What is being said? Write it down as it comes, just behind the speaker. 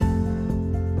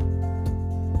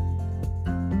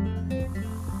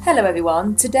Hello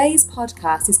everyone, today's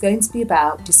podcast is going to be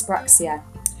about dyspraxia.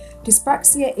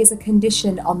 Dyspraxia is a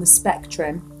condition on the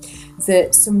spectrum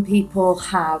that some people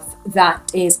have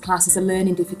that is classed as a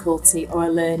learning difficulty or a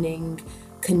learning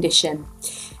condition.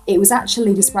 It was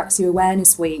actually Dyspraxia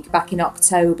Awareness Week back in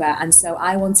October, and so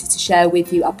I wanted to share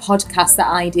with you a podcast that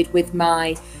I did with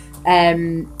my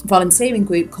volunteering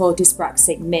group called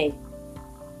Dyspraxic Me.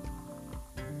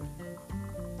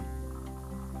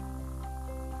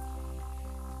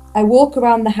 I walk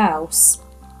around the house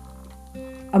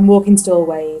and walk into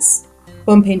doorways,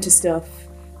 bump into stuff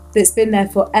that's been there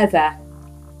forever.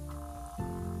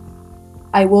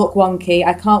 I walk wonky,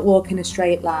 I can't walk in a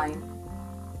straight line.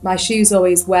 My shoes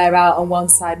always wear out on one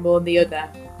side more than the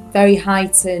other. Very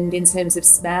heightened in terms of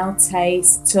smell,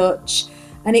 taste, touch,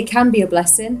 and it can be a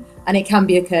blessing and it can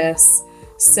be a curse.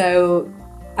 So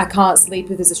I can't sleep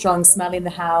if there's a strong smell in the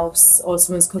house or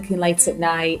someone's cooking late at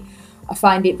night. I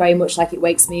find it very much like it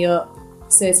wakes me up.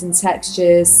 Certain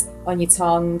textures on your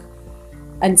tongue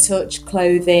and touch,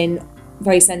 clothing,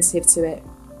 very sensitive to it.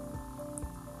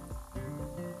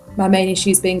 My main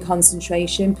issues being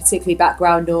concentration, particularly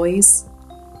background noise.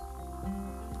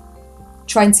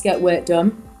 Trying to get work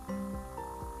done.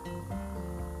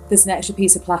 There's an extra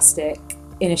piece of plastic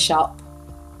in a shop.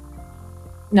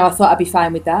 Now I thought I'd be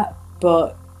fine with that,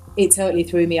 but it totally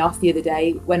threw me off the other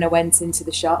day when I went into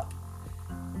the shop.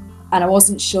 And I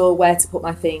wasn't sure where to put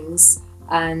my things,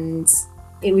 and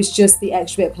it was just the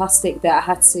extra bit of plastic that I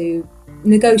had to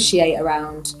negotiate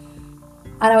around.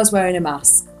 And I was wearing a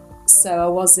mask, so I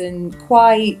wasn't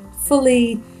quite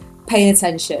fully paying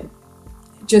attention.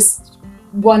 Just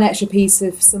one extra piece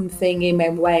of something in my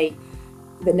way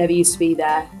that never used to be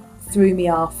there threw me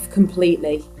off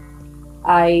completely.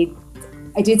 I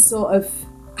did sort of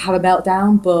have a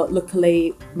meltdown, but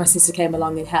luckily my sister came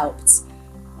along and helped.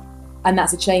 And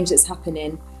that's a change that's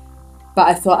happening, but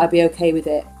I thought I'd be okay with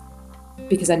it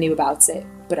because I knew about it,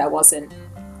 but I wasn't.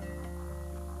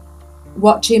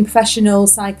 Watching professional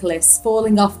cyclists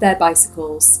falling off their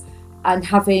bicycles and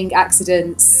having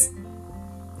accidents,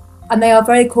 and they are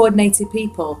very coordinated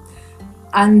people,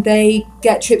 and they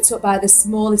get tripped up by the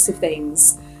smallest of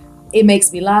things. It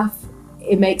makes me laugh,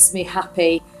 it makes me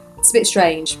happy. It's a bit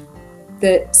strange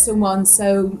that someone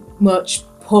so much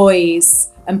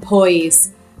poise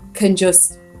can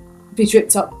just be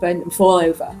tripped up and fall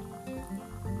over.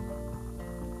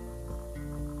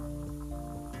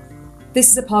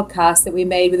 This is a podcast that we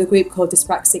made with a group called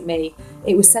Dyspraxic Me.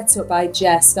 It was set up by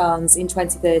Jess Starnes in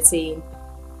 2013.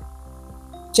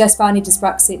 Jess founded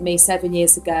Dyspraxic Me 7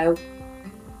 years ago.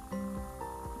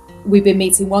 We've been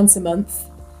meeting once a month.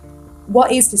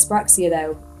 What is dyspraxia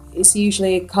though? It's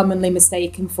usually commonly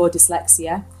mistaken for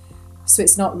dyslexia, so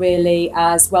it's not really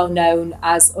as well known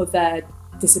as other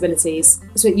disabilities.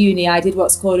 So at uni I did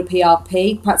what's called a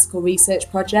PRP, practical research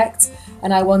project,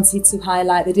 and I wanted to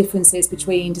highlight the differences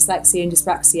between dyslexia and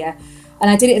dyspraxia, and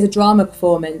I did it as a drama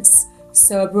performance.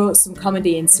 So I brought some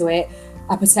comedy into it.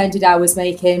 I pretended I was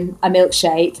making a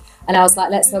milkshake, and I was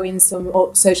like, let's throw in some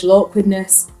social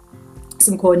awkwardness,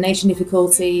 some coordination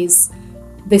difficulties.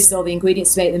 This is all the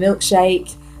ingredients to make the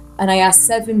milkshake. And I asked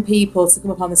 7 people to come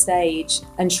up on the stage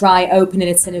and try opening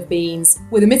a tin of beans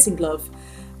with a mitten glove.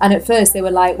 And at first they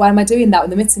were like, why am I doing that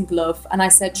with a mitten glove? And I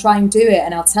said, try and do it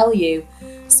and I'll tell you.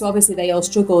 So obviously they all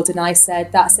struggled, and I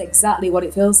said, that's exactly what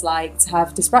it feels like to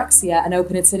have dyspraxia and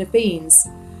open a tin of beans.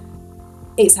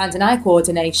 It's hand and eye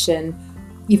coordination.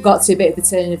 You've got to do a bit of the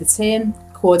turning of the tin,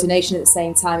 coordination at the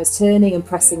same time as turning and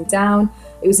pressing down.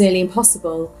 It was nearly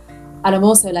impossible. And I'm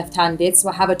also left-handed, so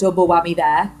I have a double whammy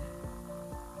there.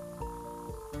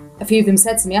 A few of them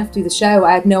said to me after the show,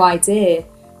 I had no idea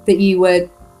that you were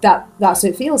that's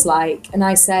what it feels like. And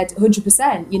I said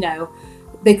 100%, you know,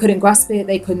 they couldn't grasp it,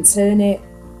 they couldn't turn it,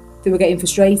 they were getting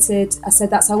frustrated. I said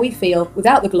that's how we feel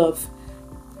without the glove.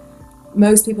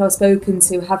 Most people I've spoken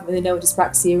to haven't really known what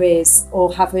dyspraxia is,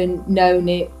 or haven't known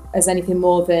it as anything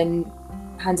more than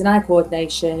hand and eye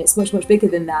coordination. It's much, much bigger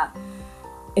than that.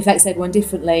 It affects everyone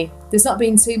differently. There's not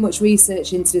been too much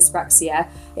research into dyspraxia.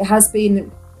 It has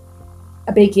been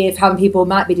a big year for how many people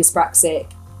might be dyspraxic.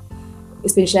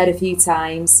 It's been shared a few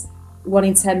times. 1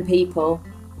 in 10 people.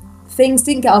 Things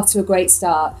didn't get off to a great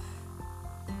start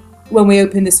when we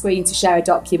opened the screen to share a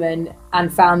document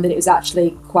and found that it was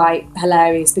actually quite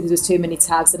hilarious because there was too many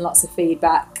tabs and lots of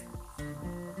feedback.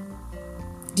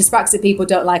 Dyspraxic people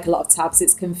don't like a lot of tabs,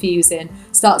 it's confusing.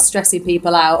 Starts stressing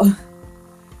people out.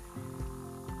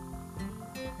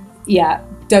 Yeah,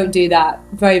 don't do that.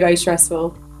 Very, very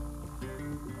stressful.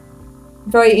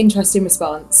 Very interesting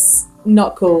response.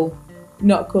 Not cool.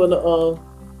 Not cool at all.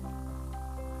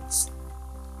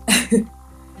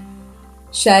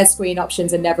 Shared screen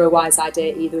options are never a wise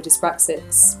idea either with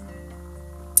dyspraxics.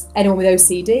 Anyone with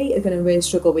OCD are going to really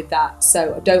struggle with that,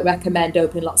 so I don't recommend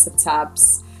opening lots of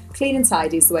tabs. Clean and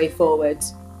tidy is the way forward.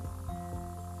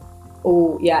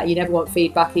 Oh yeah, you never want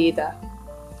feedback either.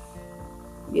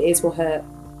 Your ears will hurt.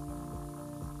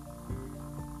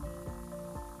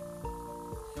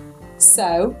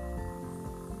 So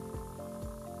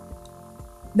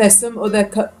there's some other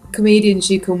comedians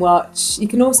you can watch. You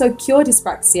can also cure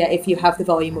dyspraxia if you have the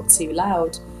volume up too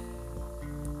loud.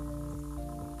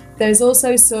 There's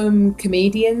also some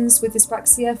comedians with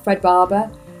dyspraxia. Fred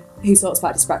Barber, who talks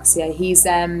about dyspraxia. He's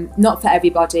not for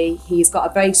everybody. He's got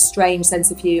a very strange sense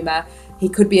of humour. He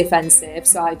could be offensive,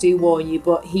 so I do warn you,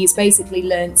 but he's basically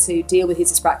learned to deal with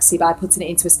his dyspraxia by putting it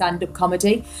into a stand-up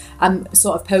comedy and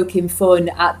sort of poking fun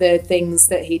at the things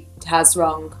that he has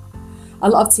wrong. A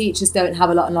lot of teachers don't have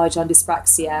a lot of knowledge on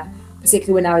dyspraxia,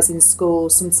 particularly when I was in school.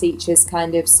 Some teachers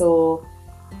kind of saw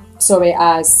it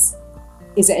as,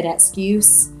 is it an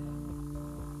excuse?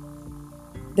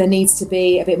 There needs to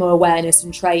be a bit more awareness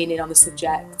and training on the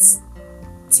subject.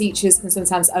 Teachers can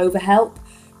sometimes overhelp,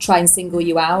 try and single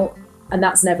you out, and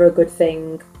that's never a good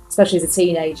thing, especially as a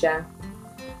teenager.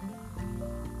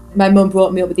 My mum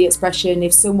brought me up with the expression,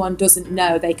 if someone doesn't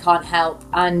know, they can't help,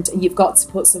 and you've got to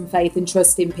put some faith and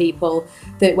trust in people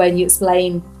that when you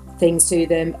explain things to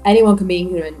them, anyone can be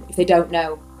ignorant if they don't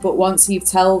know, but once you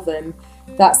tell them,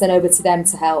 that's then over to them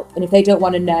to help, and if they don't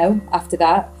want to know after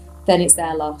that, then it's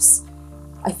their loss.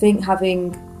 I think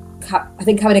having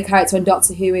a character on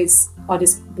Doctor Who with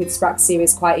dyspraxia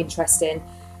is quite interesting.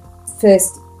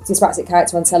 First dyspraxic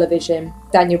character on television,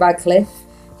 Daniel Radcliffe.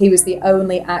 He was the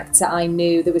only actor I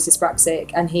knew that was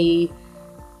dyspraxic, and he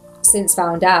since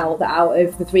found out that out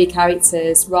of the three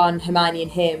characters, Ron, Hermione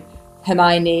and him,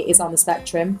 Hermione is on the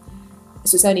spectrum.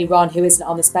 So it's only Ron who isn't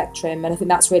on the spectrum, and I think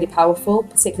that's really powerful,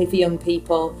 particularly for young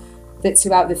people, that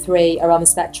 2 out of the 3 are on the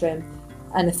spectrum.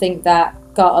 And I think that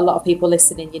got a lot of people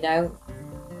listening, you know.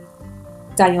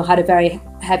 Daniel had a very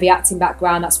heavy acting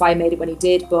background, that's why he made it when he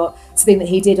did, but to think that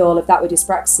he did all of that with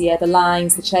dyspraxia, the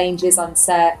lines, the changes on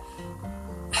set,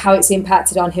 how it's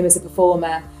impacted on him as a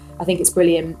performer, I think it's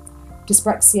brilliant.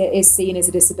 Dyspraxia is seen as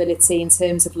a disability in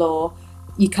terms of law.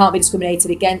 You can't be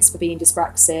discriminated against for being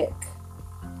dyspraxic.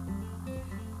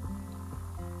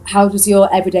 How does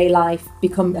your everyday life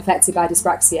become affected by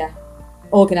dyspraxia?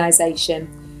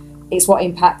 Organisation. It's what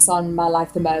impacts on my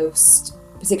life the most,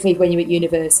 particularly when you're at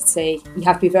university. You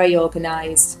have to be very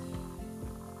organised.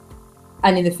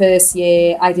 And in the first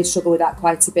year, I did struggle with that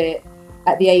quite a bit.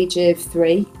 At the age of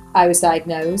 3, I was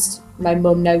diagnosed. My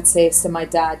mum noticed and my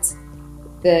dad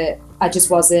that I just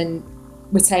wasn't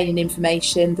retaining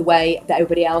information the way that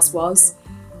everybody else was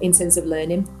in terms of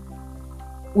learning.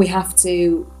 We have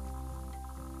to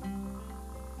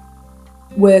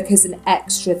work as an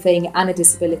extra thing and a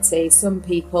disability. Some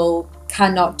people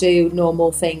cannot do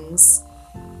normal things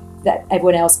that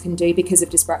everyone else can do because of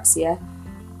dyspraxia,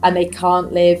 and they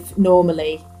can't live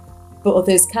normally, but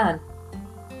others can.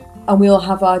 And we all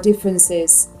have our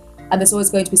differences, and there's always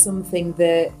going to be something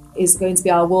that is going to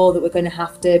be our wall that we're going to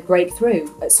have to break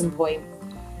through at some point.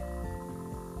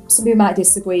 Some people might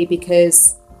disagree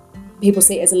because people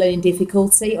see it as a learning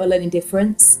difficulty or learning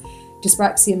difference.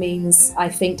 Dyspraxia means I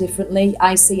think differently.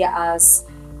 I see it as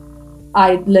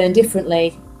I learn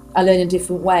differently. I learn in a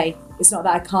different way. It's not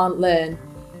that I can't learn.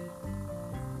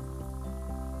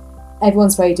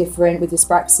 Everyone's very different with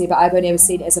dyspraxia, but I've only ever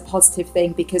seen it as a positive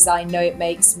thing because I know it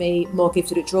makes me more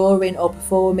gifted at drawing or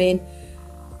performing.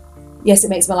 Yes, it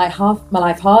makes my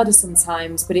life harder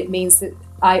sometimes, but it means that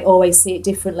I always see it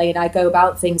differently and I go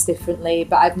about things differently,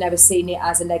 but I've never seen it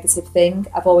as a negative thing.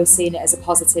 I've always seen it as a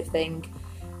positive thing.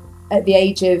 At the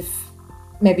age of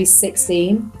maybe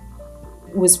 16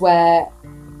 was where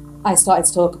I started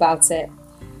to talk about it.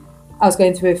 I was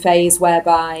going through a phase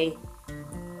whereby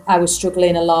I was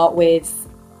struggling a lot with,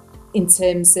 in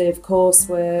terms of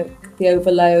coursework, the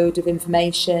overload of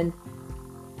information.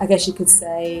 I guess you could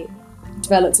say,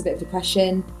 developed a bit of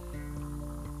depression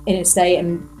in a state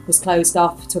and was closed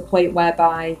off to a point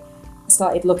whereby I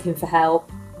started looking for help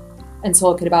and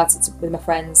talking about it with my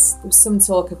friends. There was some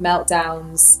talk of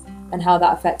meltdowns and how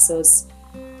that affects us.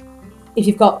 If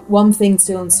you've got one thing to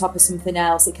do on top of something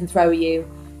else, it can throw you.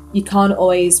 You can't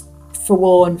always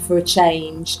forewarn for a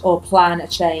change or plan a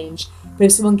change, but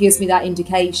if someone gives me that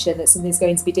indication that something's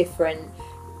going to be different,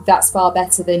 that's far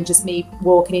better than just me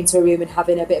walking into a room and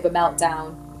having a bit of a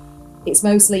meltdown. It's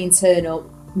mostly internal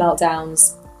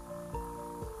meltdowns.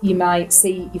 You might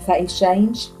see your face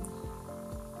change.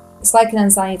 It's like an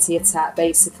anxiety attack,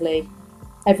 basically.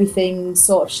 Everything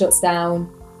sort of shuts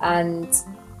down and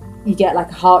you get like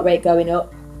a heart rate going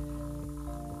up.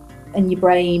 and your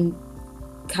brain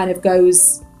kind of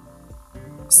goes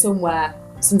somewhere.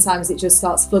 Sometimes it just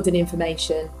starts flooding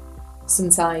information.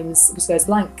 Sometimes it just goes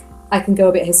blank. I can go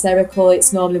a bit hysterical.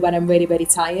 It's normally when I'm really, really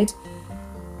tired.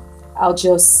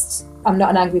 I'm not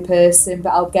an angry person, but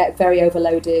I'll get very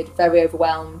overloaded, very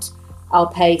overwhelmed. I'll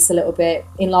pace a little bit.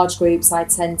 In large groups, I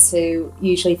tend to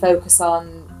usually focus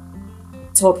on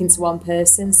talking to one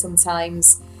person.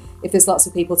 Sometimes if there's lots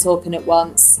of people talking at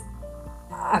once,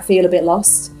 I feel a bit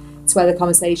lost to where the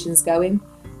conversation's going.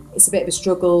 It's a bit of a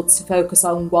struggle to focus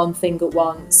on one thing at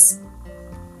once.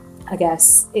 I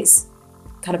guess it's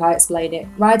kind of how I explain it.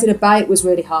 Riding a bike was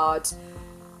really hard.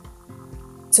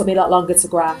 Took me a lot longer to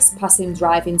grasp. Passing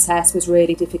driving test was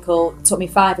really difficult. Took me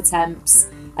 5 attempts,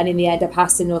 and in the end I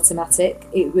passed in automatic.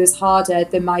 It was harder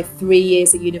than my 3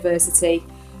 years at university.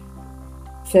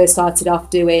 First started off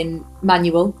doing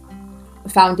manual. I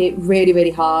found it really,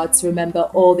 really hard to remember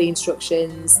all the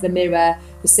instructions, the mirror,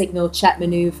 the signal, check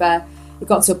manoeuvre. It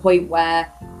got to a point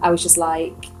where I was just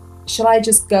like, shall I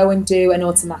just go and do an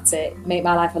automatic? Make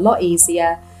my life a lot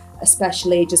easier,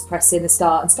 especially just pressing the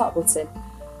start and stop button.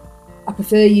 I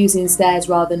prefer using stairs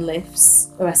rather than lifts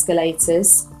or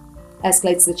escalators.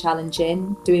 Escalators are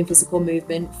challenging, doing physical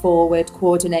movement, forward,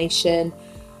 coordination,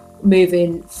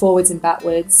 moving forwards and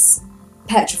backwards.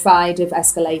 Petrified of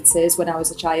escalators when I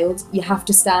was a child. You have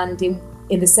to stand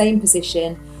in the same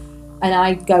position, and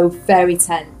I go very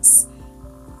tense.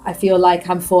 I feel like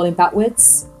I'm falling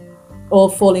backwards or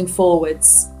falling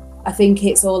forwards. I think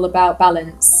it's all about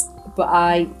balance, but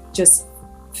I just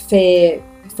fear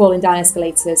falling down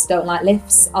escalators. Don't like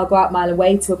lifts. I'll go out a mile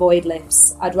away to avoid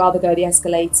lifts. I'd rather go the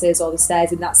escalators or the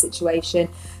stairs in that situation.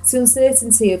 It's the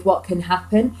uncertainty of what can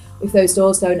happen if those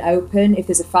doors don't open, if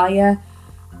there's a fire.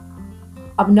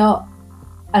 I'm not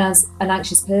an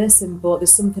anxious person, but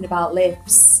there's something about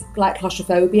lifts, like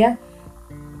claustrophobia.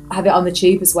 I have it on the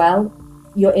tube as well.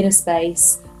 You're in a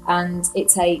space and it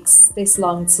takes this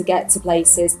long to get to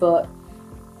places, but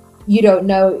you don't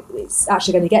know it's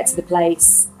actually going to get to the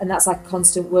place, and that's like a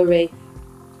constant worry.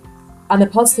 And the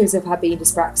positives of being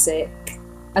dyspraxic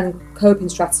and coping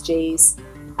strategies,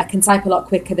 I can type a lot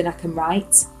quicker than I can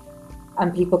write,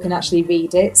 and people can actually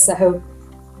read it, so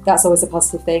that's always a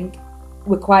positive thing.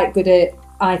 We're quite good at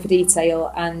eye for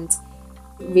detail and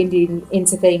reading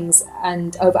into things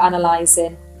and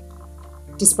over-analysing.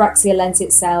 Dyspraxia lends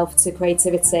itself to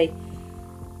creativity.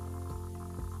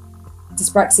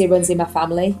 Dyspraxia runs in my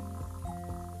family.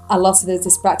 A lot of the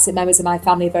dyspraxic members of my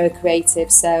family are very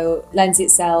creative, so lends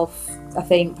itself, I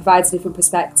think, provides a different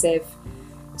perspective.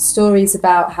 Stories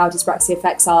about how dyspraxia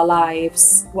affects our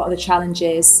lives, what are the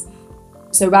challenges.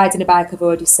 So riding a bike, I've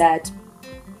already said,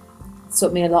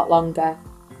 took me a lot longer.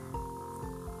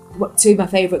 Two of my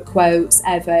favourite quotes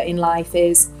ever in life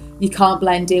is, "You can't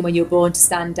blend in when you're born to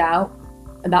stand out."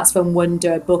 And that's from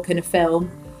Wonder, a book and a film.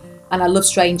 And I love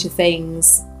Stranger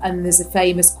Things. And there's a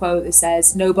famous quote that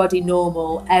says, "Nobody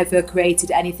normal ever created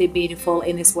anything meaningful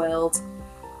in this world."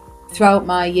 Throughout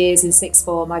my years in sixth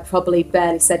form, I probably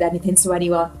barely said anything to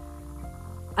anyone.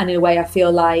 And in a way, I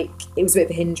feel like it was a bit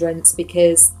of a hindrance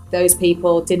because those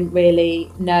people didn't really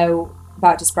know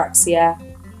about dyspraxia,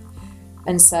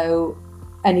 and so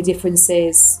any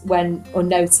differences when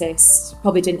unnoticed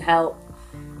probably didn't help.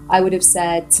 I would have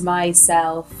said to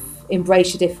myself,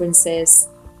 embrace your differences.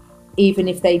 Even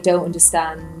if they don't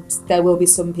understand, there will be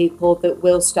some people that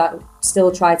will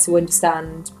still try to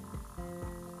understand,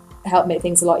 help make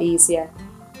things a lot easier.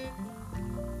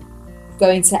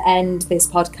 Going to end this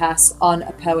podcast on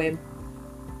a poem.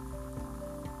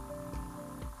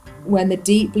 When the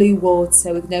deep blue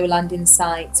water with no land in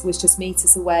sight was just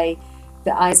meters away,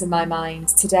 the eyes of my mind.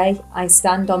 Today I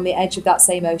stand on the edge of that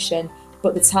same ocean,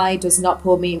 but the tide does not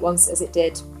pull me once as it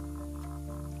did.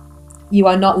 You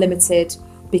are not limited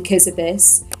because of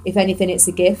this. If anything, it's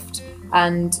a gift,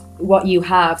 and what you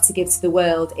have to give to the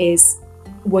world is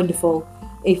wonderful.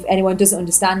 If anyone doesn't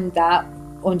understand that,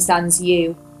 understands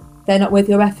you, they're not worth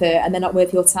your effort and they're not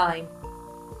worth your time.